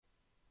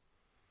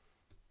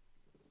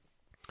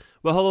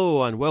Well,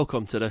 hello and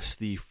welcome to this,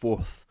 the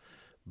fourth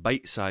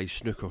bite-sized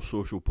snooker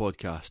social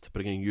podcast,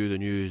 bringing you the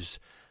news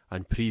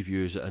and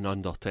previews in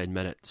under 10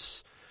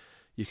 minutes.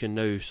 You can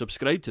now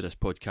subscribe to this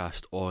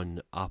podcast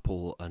on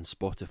Apple and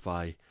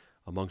Spotify,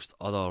 amongst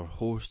other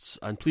hosts,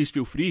 and please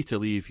feel free to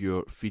leave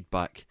your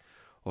feedback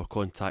or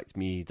contact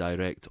me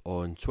direct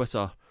on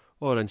Twitter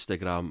or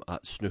Instagram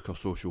at Snooker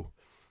Social.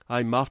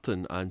 I'm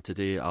Martin, and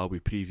today I'll be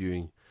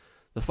previewing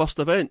the first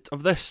event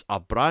of this, a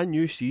brand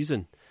new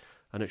season.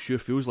 And it sure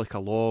feels like a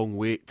long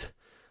wait,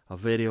 a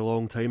very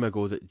long time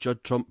ago that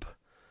Judd Trump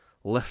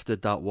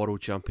lifted that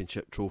World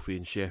Championship trophy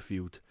in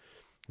Sheffield.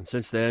 And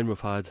since then we've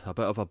had a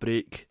bit of a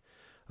break,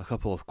 a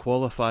couple of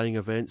qualifying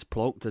events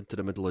plonked into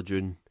the middle of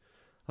June,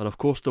 and of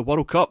course the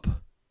World Cup.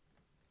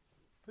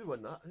 Who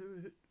won that?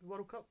 Who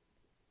World Cup?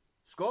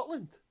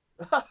 Scotland!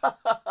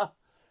 But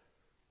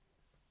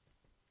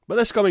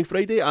this coming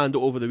Friday and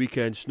over the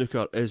weekend,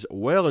 snooker is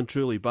well and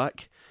truly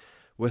back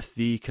with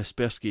the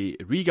Kaspersky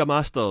Riga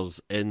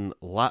Masters in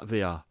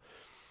Latvia.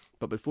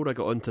 But before I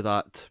got onto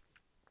that,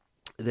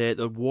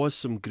 there was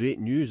some great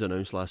news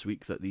announced last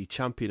week that the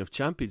Champion of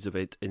Champions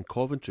event in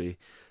Coventry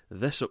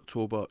this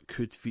October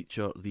could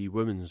feature the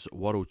women's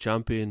world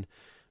champion,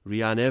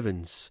 Rhian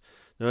Evans.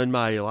 Now, in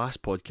my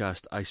last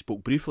podcast, I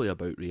spoke briefly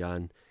about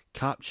Rhian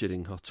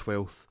capturing her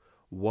 12th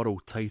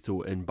world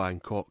title in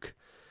Bangkok.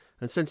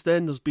 And since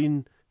then, there's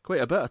been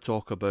quite a bit of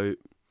talk about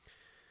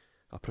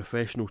a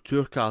professional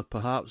tour card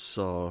perhaps,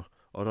 or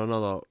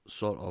another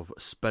sort of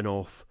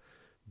spin-off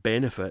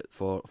benefit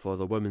for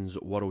the women's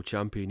world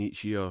champion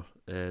each year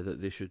that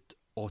they should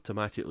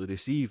automatically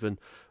receive. And,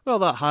 well,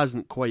 that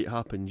hasn't quite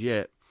happened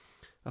yet.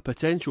 A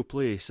potential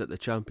place at the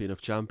Champion of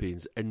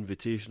Champions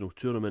Invitational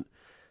Tournament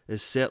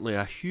is certainly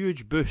a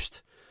huge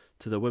boost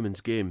to the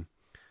women's game.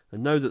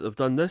 And now that they've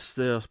done this,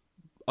 they're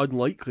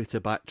unlikely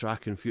to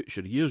backtrack in future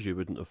years, you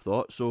wouldn't have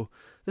thought. So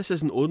this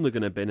isn't only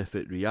going to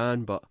benefit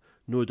Rhian, but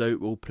no doubt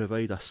will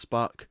provide a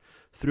spark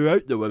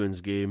throughout the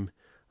women's game,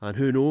 and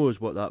who knows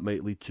what that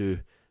might lead to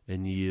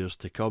in years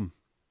to come.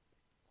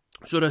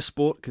 So this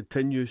sport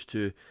continues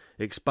to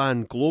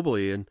expand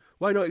globally, and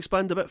why not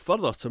expand a bit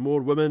further to more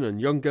women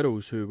and young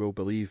girls who will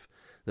believe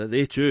that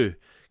they too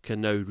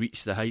can now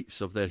reach the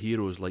heights of their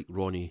heroes like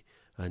Ronnie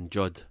and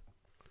Judd.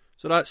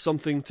 So that's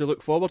something to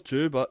look forward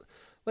to, but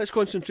let's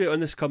concentrate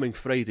on this coming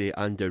Friday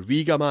and the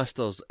Riga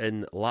Masters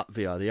in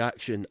Latvia. The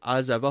action,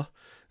 as ever,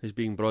 is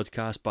being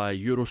broadcast by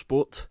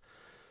Eurosport.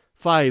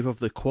 5 of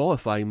the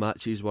qualifying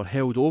matches were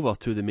held over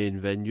to the main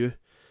venue,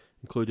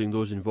 including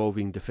those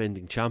involving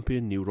defending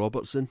champion Neil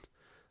Robertson,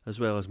 as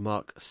well as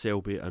Mark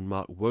Selby and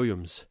Mark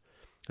Williams.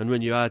 And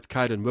when you add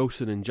Kyren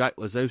Wilson and Jack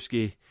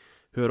Lisowski,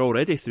 who are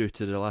already through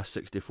to the last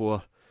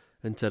 64,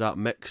 into that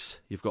mix,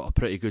 you've got a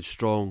pretty good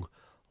strong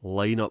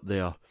line-up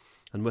there.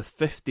 And with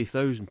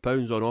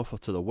 £50,000 on offer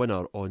to the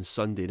winner on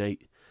Sunday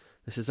night,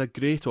 this is a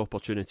great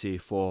opportunity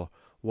for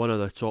one of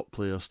the top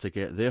players to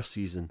get their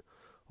season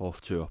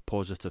off to a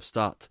positive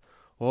start,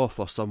 or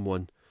for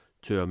someone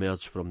to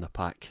emerge from the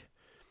pack.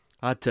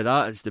 Add to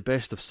that, it's the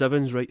best of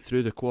 7s right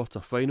through the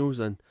quarter-finals,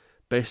 and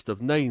best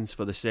of 9s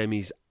for the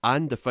semis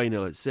and the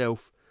final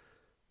itself,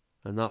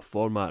 and that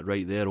format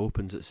right there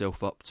opens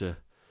itself up to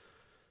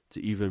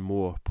even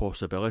more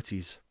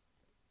possibilities.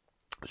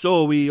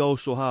 So we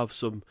also have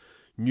some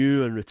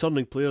new and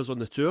returning players on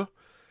the tour,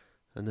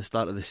 and the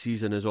start of the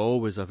season is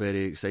always a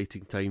very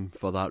exciting time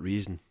for that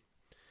reason.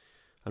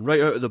 And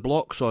right out of the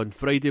blocks on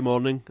Friday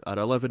morning at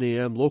 11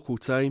 a.m. local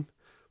time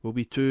will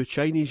be 2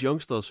 Chinese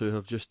youngsters who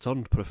have just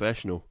turned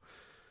professional.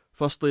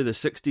 Firstly, the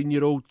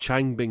 16-year-old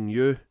Chang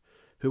Bing-yu,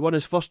 who won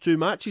his first 2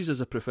 matches as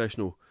a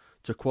professional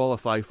to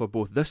qualify for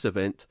both this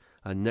event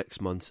and next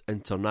month's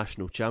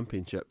International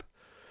Championship.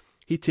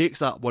 He takes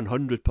that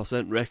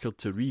 100% record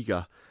to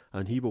Riga,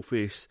 and he will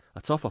face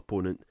a tough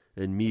opponent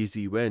in Mi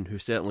Ziwen, who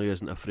certainly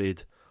isn't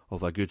afraid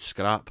of a good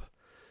scrap.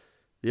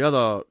 The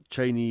other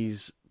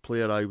Chinese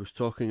player I was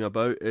talking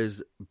about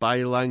is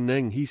Bai Lang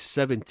Ning. He's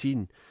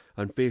 17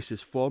 and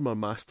faces former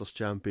Masters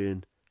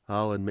champion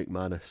Alan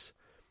McManus.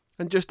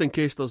 And just in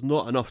case there's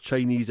not enough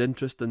Chinese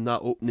interest in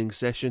that opening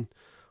session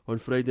on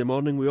Friday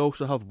morning, we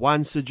also have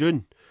Wan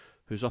Sejun,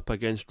 who's up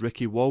against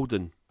Ricky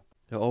Walden.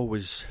 It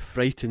always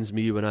frightens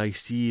me when I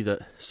see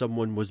that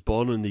someone was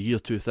born in the year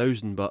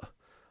 2000, but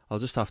I'll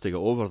just have to get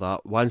over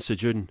that. Wan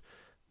Sejun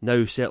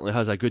now certainly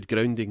has a good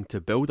grounding to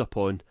build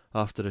upon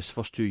after his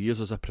first 2 years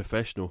as a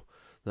professional.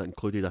 That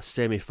included a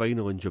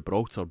semi-final in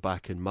Gibraltar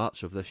back in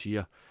March of this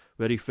year,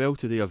 where he fell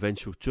to the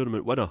eventual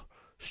tournament winner,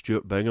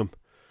 Stuart Bingham.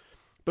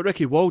 But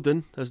Ricky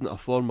Walden isn't a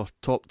former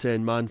top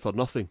 10 man for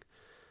nothing,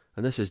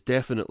 and this is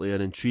definitely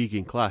an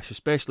intriguing clash,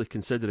 especially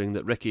considering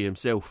that Ricky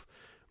himself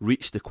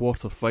reached the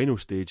quarter-final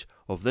stage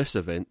of this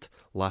event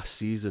last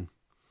season.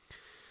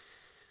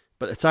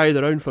 But the tie of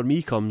the round for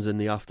me comes in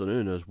the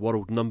afternoon as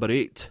world number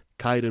 8,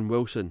 Kyren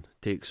Wilson,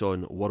 takes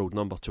on world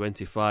number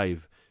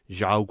 25,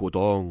 Zhao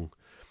Guodong.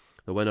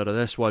 The winner of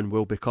this one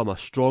will become a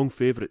strong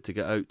favourite to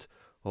get out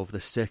of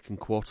the second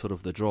quarter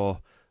of the draw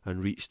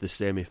and reach the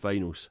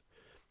semi-finals.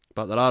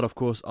 But there are, of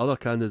course, other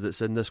candidates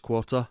in this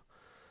quarter,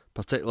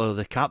 particularly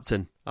the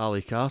captain,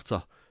 Ali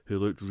Carter, who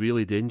looked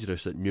really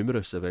dangerous at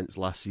numerous events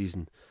last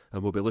season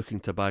and will be looking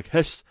to bag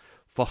his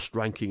first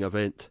ranking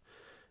event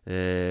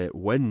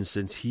win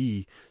since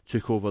he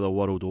took over the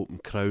World Open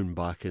crown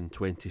back in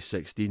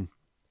 2016.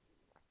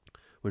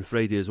 When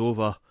Friday is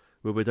over,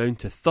 we'll be down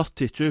to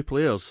 32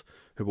 players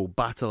who will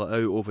battle it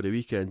out over the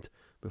weekend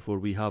before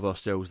we have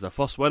ourselves the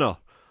first winner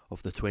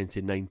of the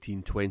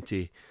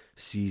 2019-20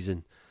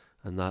 season,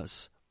 and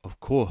that's, of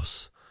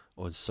course,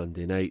 on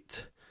Sunday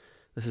night.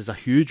 This is a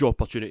huge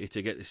opportunity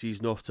to get the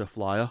season off to a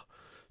flyer,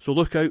 so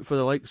look out for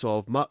the likes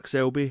of Mark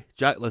Selby,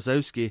 Jack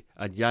Lisowski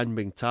and Yan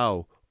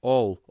Mingtao,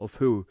 all of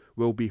who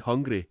will be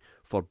hungry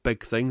for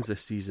big things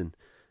this season.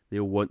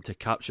 They'll want to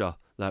capture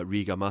that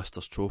Riga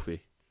Masters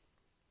trophy.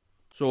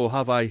 So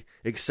have I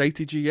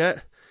excited you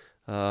yet?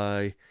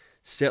 I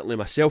certainly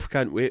myself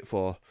can't wait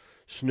for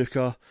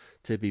snooker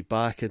to be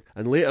back,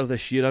 and later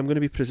this year I'm going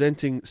to be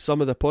presenting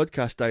some of the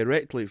podcast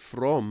directly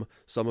from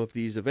some of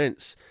these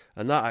events,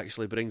 and that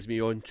actually brings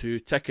me on to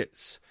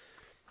tickets.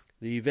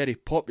 The very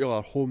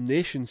popular Home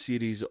Nation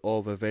series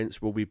of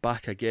events will be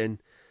back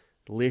again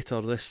later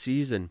this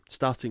season,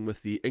 starting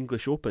with the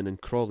English Open in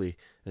Crawley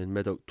in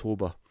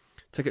mid-October.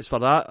 Tickets for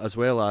that, as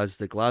well as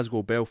the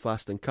Glasgow,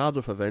 Belfast and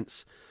Cardiff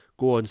events,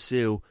 go on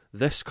sale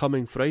this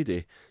coming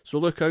Friday, so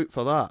look out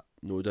for that.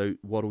 No doubt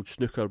World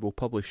Snooker will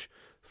publish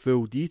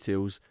full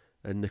details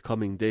in the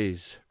coming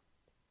days.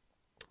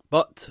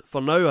 But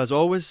for now, as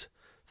always,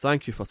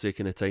 thank you for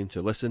taking the time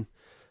to listen,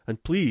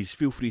 and please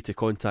feel free to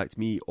contact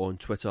me on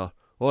Twitter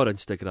or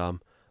Instagram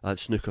at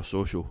Snooker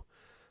Social.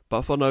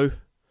 But for now,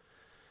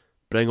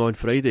 bring on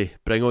Friday,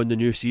 bring on the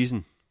new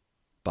season.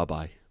 Bye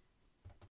bye.